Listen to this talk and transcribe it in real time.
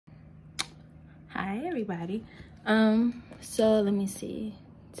Hi everybody. So let me see.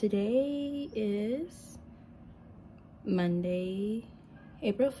 Today is Monday,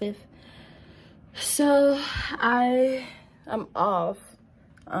 April 5th. So I'm off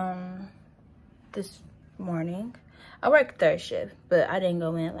this morning. I work third shift, but I didn't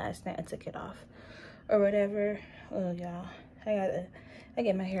go in last night. I took it off or whatever. Oh y'all, I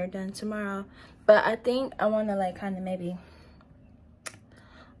get my hair done tomorrow. But I think I wanna like kind of maybe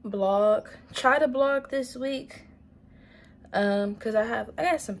try to blog this week, because I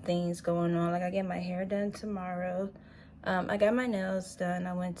got some things going on. Like I get my hair done tomorrow, I got my nails done.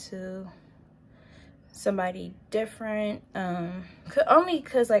 I went to somebody different, only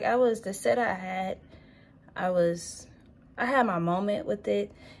because like the set I had my moment with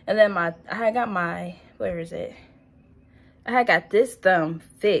it, and then I had got my, where is it, I had got this thumb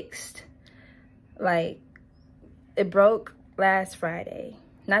fixed. Like it broke last Friday.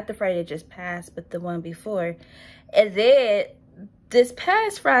 Not the Friday just passed, but the one before. And then this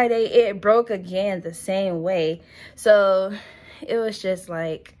past Friday, it broke again the same way. So it was just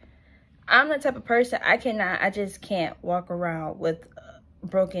like, I'm the type of person, I just can't walk around with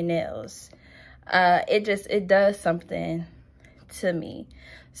broken nails. It does something to me.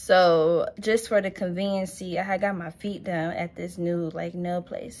 So just for the conveniency, I had got my feet done at this new like nail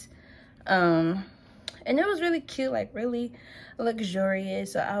place. And it was really cute, like really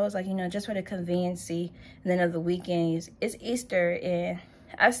luxurious. So I was like, you know, just for the conveniency. And then of the weekend it's Easter, and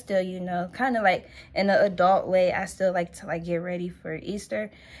I still, you know, kind of like in an adult way, I still like to like get ready for Easter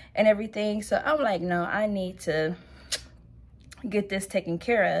and everything. So I'm like, no, I need to get this taken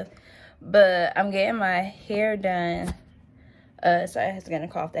care of. But I'm getting my hair done. Sorry, I was gonna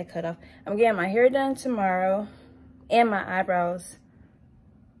cough, that cut off. I'm getting my hair done tomorrow, and my eyebrows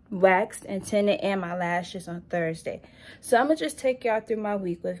waxed and tinted, and my lashes on Thursday. So I'm gonna just take y'all through my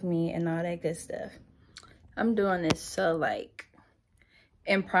week with me and all that good stuff. I'm doing this so like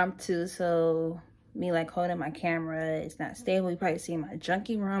impromptu, so me like holding my camera, it's not stable. You probably see my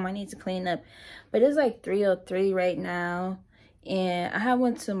junkie room I need to clean up, but it's like 3:03 right now, and I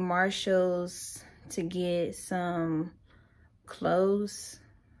went to Marshall's to get some clothes,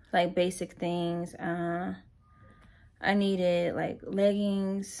 like basic things. I needed like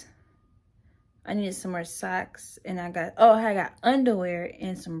leggings, I needed some more socks, and I got underwear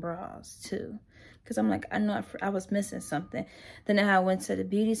and some bras too, because I'm like, I know I was missing something. Then I went to the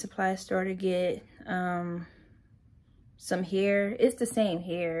beauty supply store to get some hair. It's the same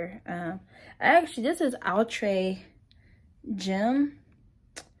hair. Actually, this is Outre Gem,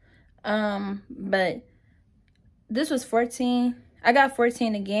 but this was 14. I got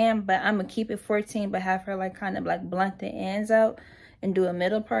 14 again, but I'm gonna keep it 14, but have her like kind of like blunt the ends out and do a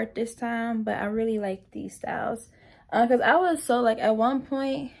middle part this time. But I really like these styles, because I was so like, at one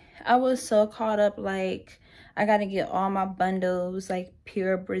point I was so caught up like I gotta get all my bundles like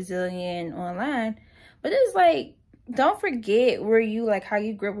pure Brazilian online. But it's like, don't forget where you like, how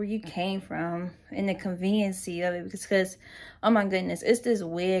you grew up, where you came from, and the conveniency of it. Because oh my goodness, it's this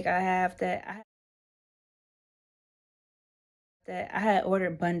wig I have that I had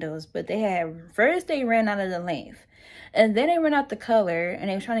ordered bundles, but first they ran out of the length, and then they ran out the color, and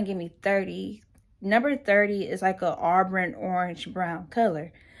they were trying to give me 30. Number 30 is like a auburn orange brown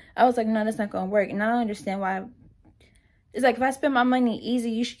color. I was like, no, that's not gonna work. And I don't understand why. It's like, if I spend my money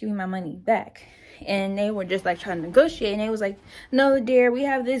easy, you should give me my money back. And they were just like trying to negotiate, and they was like, no dear, we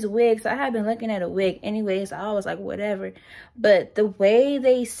have this wig. So I had been looking at a wig anyways, so I was like, whatever. But the way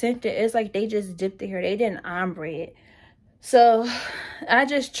they sent it, it's like they just dipped the hair, they didn't ombre it. So I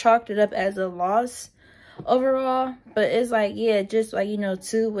just chalked it up as a loss overall. But it's like, yeah, just like, you know,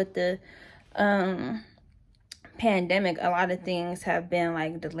 too, with the pandemic, a lot of things have been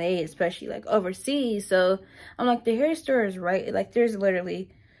like delayed, especially like overseas. So I'm like, the hair store is right, like there's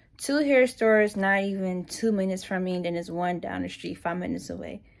literally 2 hair stores not even 2 minutes from me, and then there's one down the street 5 minutes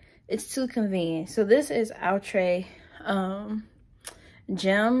away. It's too convenient. So this is Outre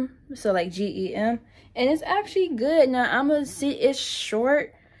Gem, so like GEM, and it's actually good. Now I'm gonna see, it's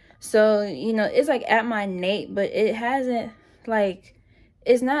short, so you know, it's like at my nape, but it hasn't like,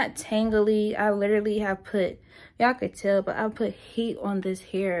 it's not tangly. I literally have put, y'all could tell, but I put heat on this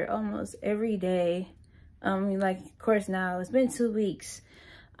hair almost every day. Like of course now it's been 2 weeks.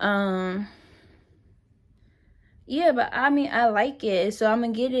 Yeah, but I mean, I like it, so I'm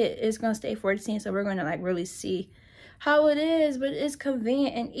gonna get it. It's gonna stay 14, so we're gonna like really see how it is. But it's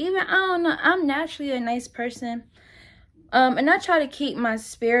convenient, and even, I don't know, I'm naturally a nice person, and I try to keep my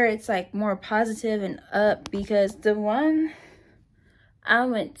spirits like more positive and up, because the one I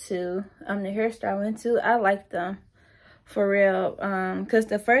went to, the hair store I went to, I liked them for real. Because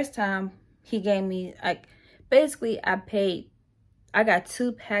the first time he gave me, like, basically I got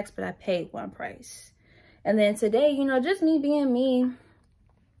 2 packs, but I paid 1 price. And then today, you know, just me being me,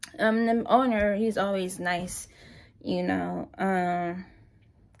 the owner, he's always nice, you know,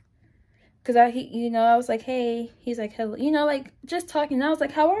 because I was like, hey, he's like, hello, you know, like, just talking. And I was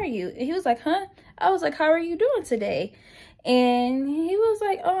like, how are you? And he was like, huh? I was like, how are you doing today? And he was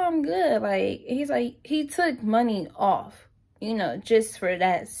like, oh, I'm good. Like, he's like, he took money off, you know, just for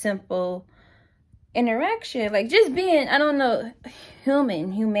that simple interaction. Like, just being, I don't know,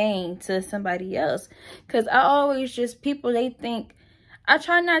 humane to somebody else. Because I always just, people, they think, I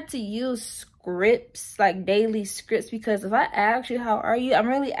try not to use scripts, like daily scripts, because if I ask you, how are you? I'm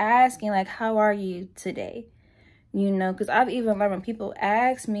really asking, like, how are you today? You know, because I've even learned when people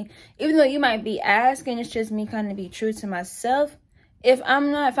ask me, even though you might be asking, it's just me kind of be true to myself. If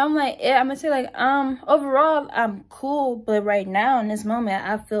I'm like, yeah, I'm gonna say like, overall, I'm cool, but right now in this moment,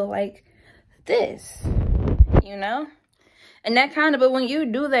 I feel like this, you know? And that kind of, but when you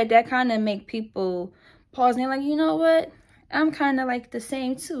do that, that kind of make people pause and they're like, you know what? I'm kind of like the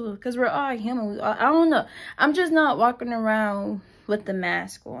same too, because we're all human. I don't know. I'm just not walking around with the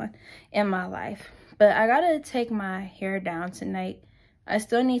mask on in my life. But I gotta take my hair down tonight. I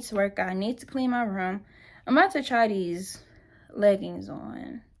still need to work out. I need to clean my room. I'm about to try these leggings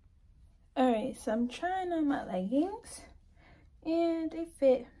on. Alright, so I'm trying on my leggings. And they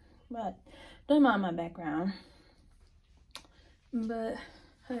fit, but don't mind my background. But,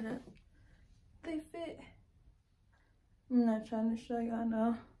 hold up. They fit. I'm not trying to show y'all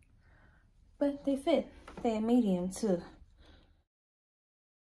now. But they fit. They're medium too.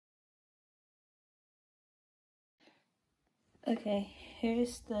 Okay,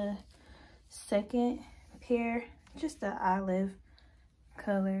 here's the second pair, just the olive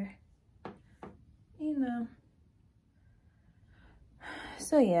color, you know.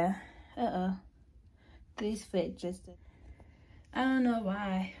 So yeah, these fit just, I don't know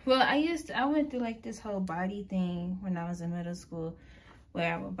why. Well, I went through like this whole body thing when I was in middle school,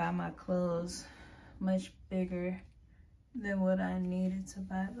 where I would buy my clothes much bigger than what I needed to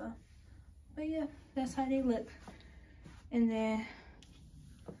buy them. But yeah, that's how they look. And then,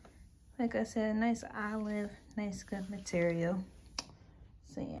 like I said, nice olive, nice good material.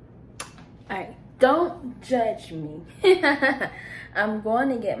 So yeah. Alright, don't judge me. I'm going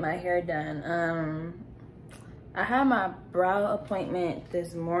to get my hair done. I had my brow appointment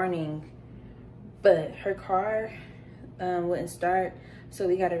this morning, but her car wouldn't start, so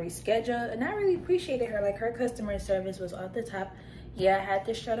we got to reschedule. And I really appreciated her. Like, her customer service was off the top. Yeah, I had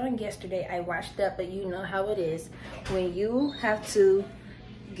this shirt on yesterday. I washed up, but you know how it is. When you have to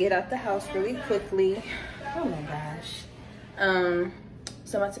get out the house really quickly. Oh my gosh.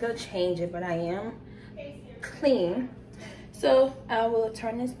 So I'm about to go change it, but I am clean. So I will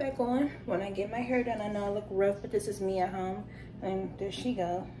turn this back on when I get my hair done. I know I look rough, but this is me at home. And there she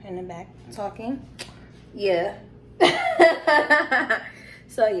go in the back talking. Yeah.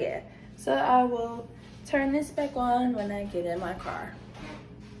 So yeah. So I will turn this back on when I get in my car.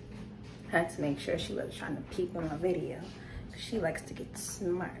 I had to make sure she wasn't trying to peep in my video. She likes to get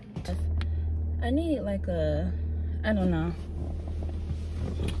smart. I need like a, I don't know.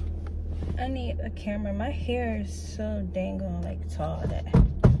 I need a camera. My hair is so dang on like tall that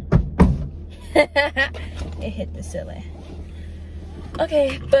it hit the ceiling.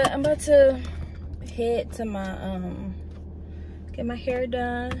 Okay, but I'm about to head to my get my hair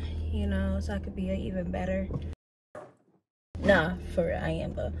done, you know, so I could be even better. Nah, for real, I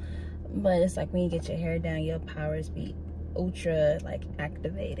am though. But it's like when you get your hair done, your powers be ultra like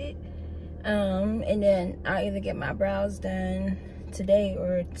activated. And then I'll either get my brows done today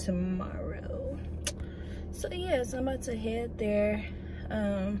or tomorrow. So yeah, so I'm about to head there.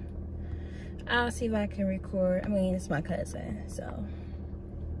 I'll see if I can record. I mean, it's my cousin, so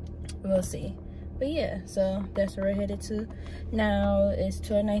we'll see. But yeah, so that's where we're headed to. Now it's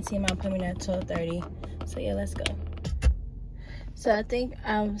 12:19, my appointment at 12:30. So yeah, let's go. So I think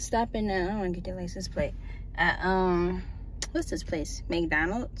I'm stopping now. I want to get the license plate at what's this place?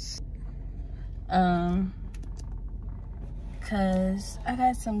 McDonald's. Cause I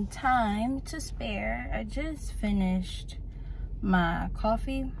got some time to spare. I just finished my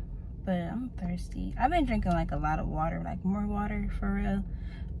coffee, but I'm thirsty. I've been drinking like a lot of water, like more water for real.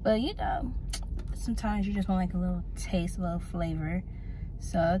 But you know, sometimes you just want like a little taste, a little flavor.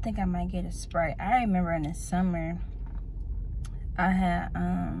 So I think I might get a Sprite. I remember in the summer,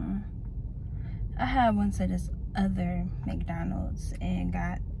 I went to this other McDonald's and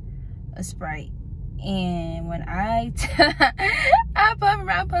got a Sprite. And when I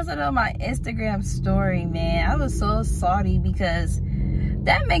posted on my Instagram story, man, I was so salty because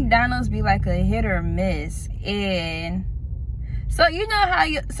that McDonald's be like a hit or miss. And so you know how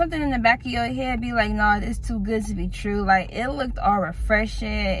something in the back of your head be like, no, it's too good to be true. Like, it looked all refreshing.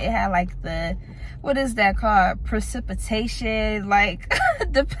 It had like the, what is that called, precipitation, like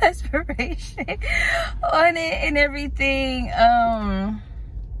the perspiration on it and everything.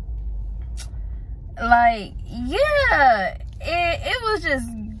 Like, yeah, it was just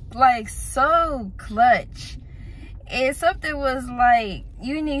like so clutch. And something was like,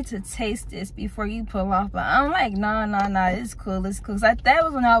 you need to taste this before you pull off. But I'm like, no, it's cool, it's cool. Like, that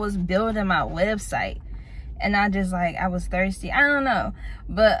was when I was building my website. And I just like, I was thirsty. I don't know.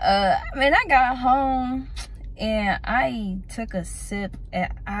 But, man, I got home and I took a sip.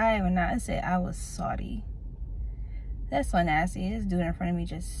 And when I said I was salty. That's so nasty. This dude in front of me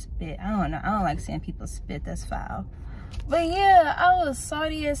just spit. I don't know. I don't like seeing people spit. That's foul. But yeah, I was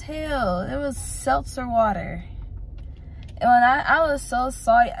salty as hell. It was seltzer water. And when I was so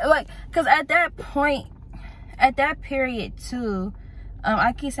sorry, like, because at that point, at that period too,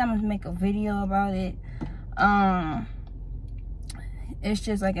 I keep saying I'm gonna make a video about it. It's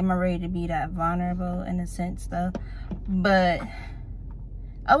just like, am I ready to be that vulnerable in a sense though? But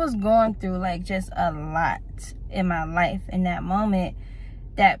I was going through like just a lot in my life in that moment,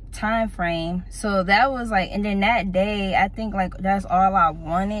 that time frame. So that was like, and then that day, I think like that's all I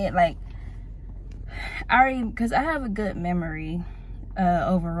wanted. Like, because I have a good memory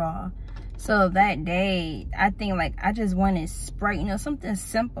overall. So that day, I think like I just wanted Sprite, you know, something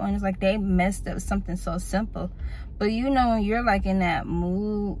simple. And it's like they messed up something so simple. But you know, when you're like in that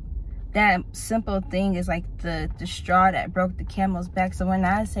mood, that simple thing is like the straw that broke the camel's back. So when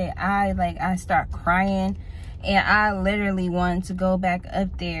I say I start crying, and I literally wanted to go back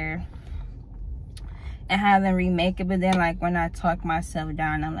up there and have them remake it. But then like when I talk myself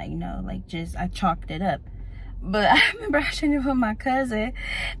down, I'm like, you know, like just I chalked it up. But I remember I shouldn't have with my cousin.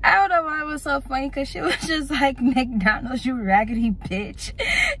 I don't know why it was so funny, because she was just like, McDonald's, you raggedy bitch.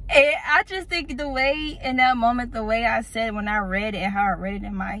 And I just think the way, in that moment, the way I said it when I read it and how I read it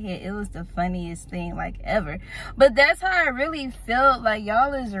in my head, it was the funniest thing like ever. But that's how I really felt. Like,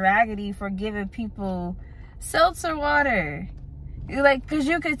 y'all is raggedy for giving people seltzer water. Like, because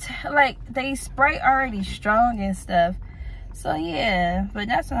you could, like, they Sprite already strong and stuff. So yeah, but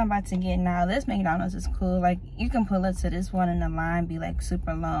that's what I'm about to get now. This McDonald's is cool. Like, you can pull up to this one and the line be like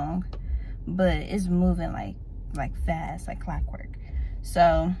super long, but it's moving like fast, like clockwork.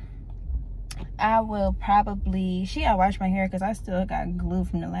 So I will probably, I washed my hair because I still got glue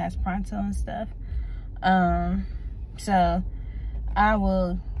from the last pronto and stuff. So I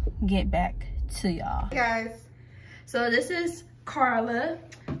will get back to y'all. Hey guys, so this is Carla,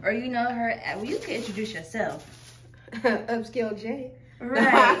 or you know her, well, you can introduce yourself. Upscale J.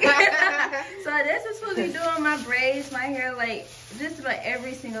 Right. So this is supposed to be doing my braids, my hair, like just about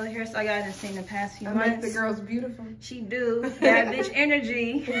every single hairstyle y'all have seen the past few months. Make the girls beautiful. She do. That bitch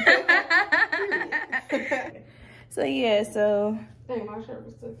energy. So yeah, so. Dang, my shirt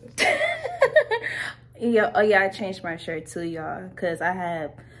was so Yeah, oh yeah, I changed my shirt too, y'all, because I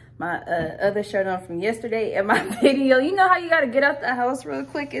had my other shirt on from yesterday in my video. You know how you gotta get out the house real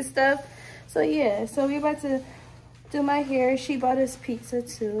quick and stuff. So yeah, so we about to do my hair. She bought us pizza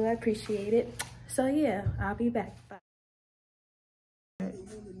too. I appreciate it. So yeah, I'll be back. Bye.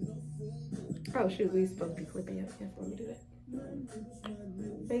 Oh shoot, we supposed to be flipping your skin. Let me do that.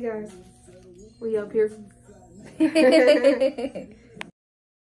 Hey guys, we up here.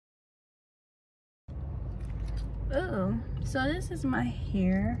 Oh, so this is my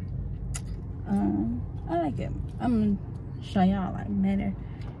hair. I like it. I'm gonna show y'all like better.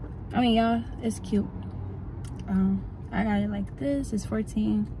 I mean, y'all, it's cute. I got it like this. It's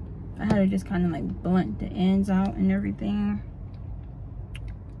 14. I had to just kind of like blunt the ends out and everything.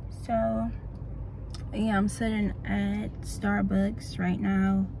 So yeah, I'm sitting at Starbucks right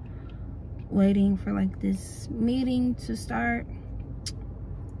now, waiting for like this meeting to start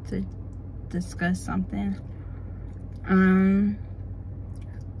to discuss something.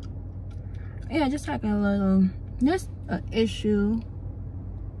 Yeah, just like a little, just an issue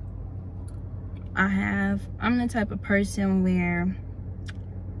I have. I'm the type of person where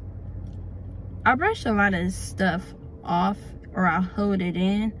I brush a lot of stuff off, or I hold it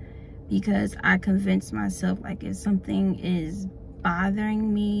in, because I convince myself like if something is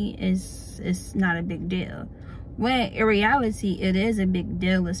bothering me, it's not a big deal. When in reality, it is a big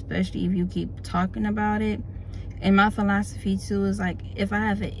deal, especially if you keep talking about it. And my philosophy too is like, if I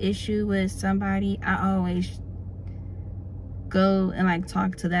have an issue with somebody, I always go and like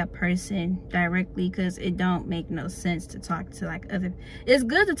talk to that person directly, because it don't make no sense to talk to like other, it's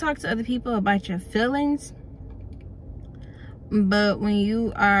good to talk to other people about your feelings, But when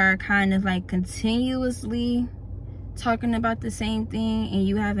you are kind of like continuously talking about the same thing and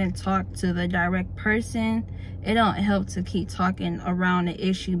you haven't talked to the direct person, it don't help to keep talking around the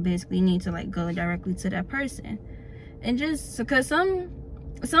issue. Basically, you need to like go directly to that person. And just because some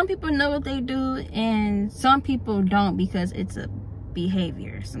people know what they do and some people don't, because it's a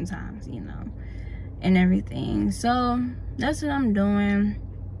behavior sometimes, you know, and everything. So that's what I'm doing.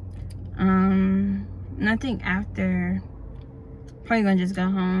 And I think after, probably gonna just go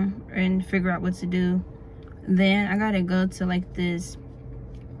home and figure out what to do. Then I gotta go to like this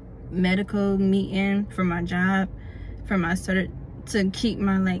medical meeting for my job, for my to keep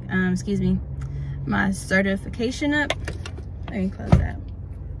my like my certification up. Let me close that.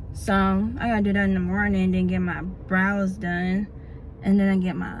 So I gotta do that in the morning, then get my brows done, and then I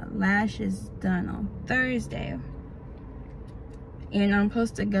get my lashes done on Thursday. And I'm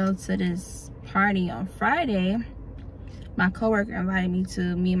supposed to go to this party on Friday. My coworker invited me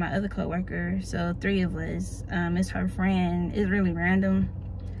to, me and my other coworker, so 3 of us. It's her friend. It's really random,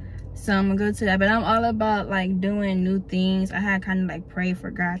 so I'm gonna go to that. But I'm all about like doing new things. I had kind of like prayed for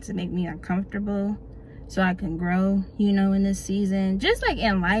God to make me uncomfortable so I can grow, you know, in this season, just like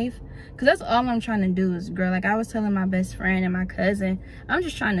in life, because that's all I'm trying to do is grow. Like I was telling my best friend and my cousin, I'm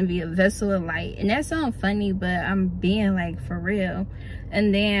just trying to be a vessel of light. And that sounds funny, but I'm being like for real.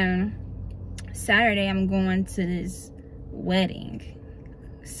 And then Saturday I'm going to this wedding,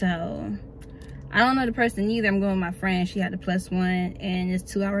 so I don't know the person either. I'm going with my friend. She had the +1 and it's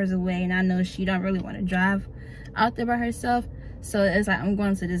 2 hours away, and I know she don't really want to drive out there by herself. So it's like I'm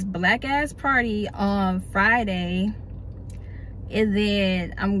going to this black ass party on Friday, and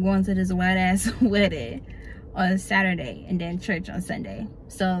then I'm going to this white ass wedding on Saturday, and then church on Sunday.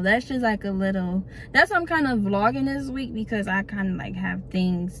 So that's just like a little, that's why I'm kind of vlogging this week, because I kind of like have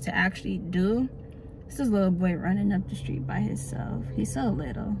things to actually do. It's this little boy running up the street by himself. He's so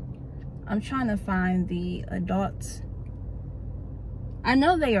little. I'm trying to find the adults. I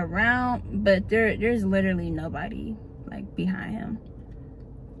know they around, but there's literally nobody like behind him.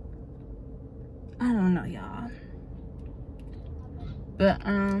 I don't know, y'all. But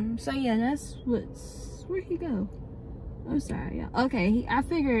so yeah, that's where'd he go? I'm sorry, y'all. Okay, I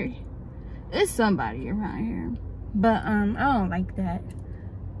figured it's somebody around here, but I don't like that.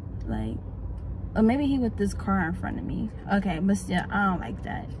 Like, or maybe he with this car in front of me. Okay, but still, I don't like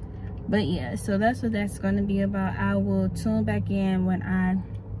that. But yeah, so that's what that's going to be about. I will tune back in when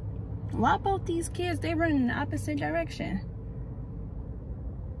why both these kids, they run in the opposite direction?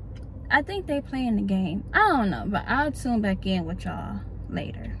 I think they playing the game. I don't know, but I'll tune back in with y'all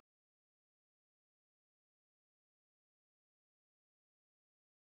later.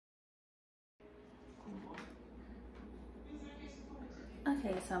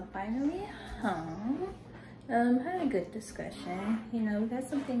 Okay, so I'm finally home. Had a good discussion. You know, we got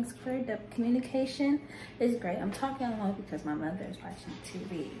some things cleared up. Communication is great. I'm talking alone because my mother is watching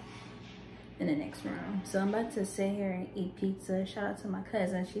TV in the next room. So I'm about to sit here and eat pizza. Shout out to my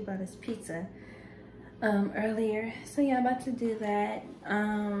cousin. She brought us pizza earlier. So yeah, I'm about to do that.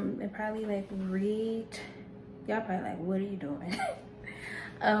 And probably like read. Y'all probably like, what are you doing?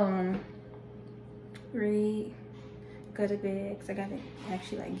 Read. Go to bed, because I gotta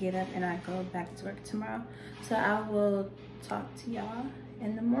actually like get up and I go back to work tomorrow. So I will talk to y'all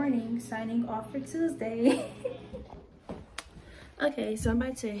in the morning. Signing off for Tuesday. Okay, so I'm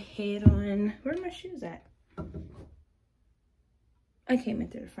about to head on. Where are my shoes at? I came in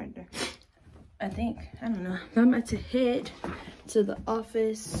through the front door, I think. I don't know. But I'm about to head to the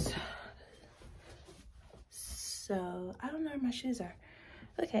office. So I don't know where my shoes are.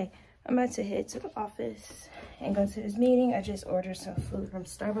 Okay, I'm about to head to the office and go to this meeting. I just ordered some food from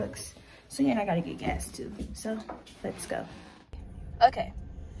Starbucks. So yeah, and I gotta get gas too. So let's go. Okay,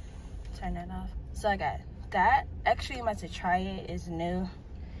 turn that off. So I got that. Actually, I'm about to try it. It's new.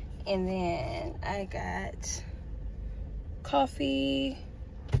 And then I got coffee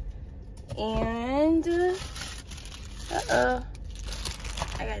and I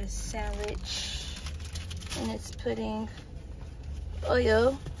got a sandwich, and it's putting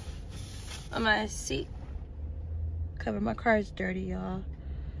oil on my seat. Cover, my car is dirty, y'all.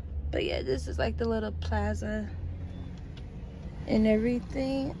 But yeah, this is like the little plaza and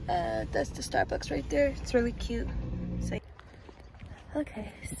everything. That's the Starbucks right there. It's really cute. So,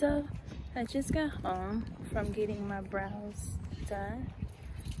 okay, so I just got home from getting my brows done.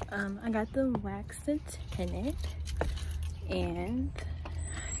 I got the wax and tinted, and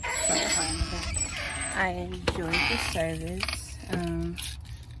I enjoyed the service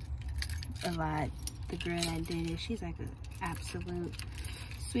a lot. The girl that did it, she's like an absolute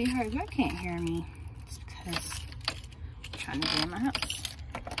sweetheart. Y'all can't hear me, it's because I'm trying to get in my house.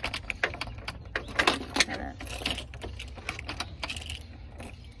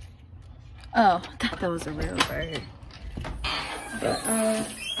 Oh, I thought that was a real bird. But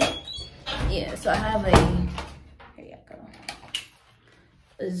yeah, so I have here you go,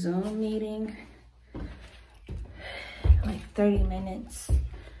 a Zoom meeting, like 30 minutes.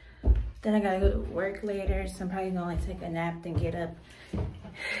 Then I gotta go to work later, so I'm probably gonna like take a nap, then get up,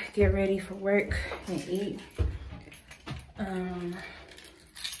 get ready for work and eat.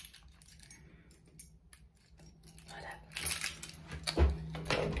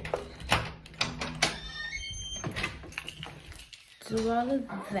 Do all of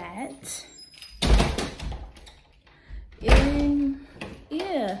that. And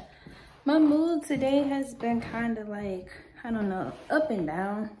yeah, my mood today has been kind of like, I don't know, up and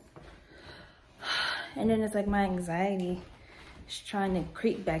down. And then it's like my anxiety is trying to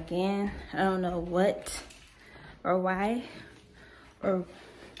creep back in. I don't know what or why or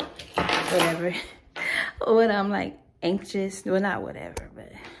whatever. What I'm like anxious, well not whatever,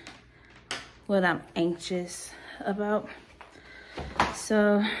 but what I'm anxious about.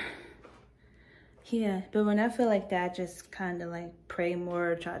 So yeah, but when I feel like that, I just kind of like pray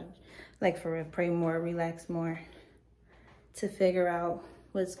more, try to like for real, pray more, relax more to figure out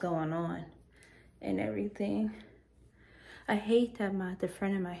what's going on and everything. I hate that the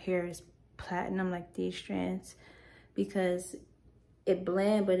front of my hair is platinum like these strands, because it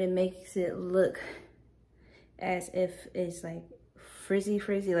blends, but it makes it look as if it's like frizzy,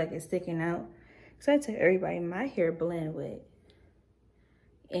 like it's sticking out. So I tell everybody my hair blend with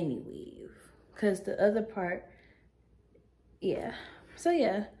any weave, because the other part, yeah. So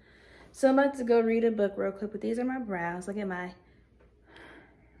yeah, so I'm about to go read a book real quick, but these are my brows. Look at my,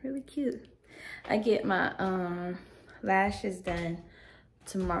 really cute. I get my lashes done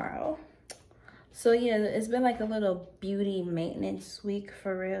tomorrow. So yeah, it's been like a little beauty maintenance week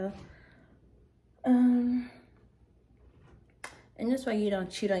for real. And that's why you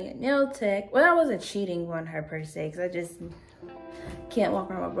don't cheat on your nail tech. Well, I wasn't cheating on her per se, because I just can't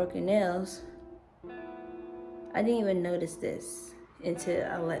walk around with broken nails. I didn't even notice this until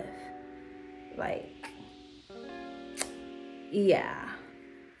I left. Like, yeah,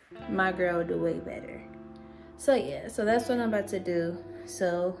 my girl would do way better. So yeah, so that's what I'm about to do.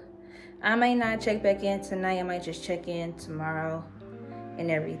 So I might not check back in tonight. I might just check in tomorrow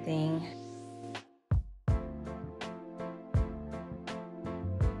and everything.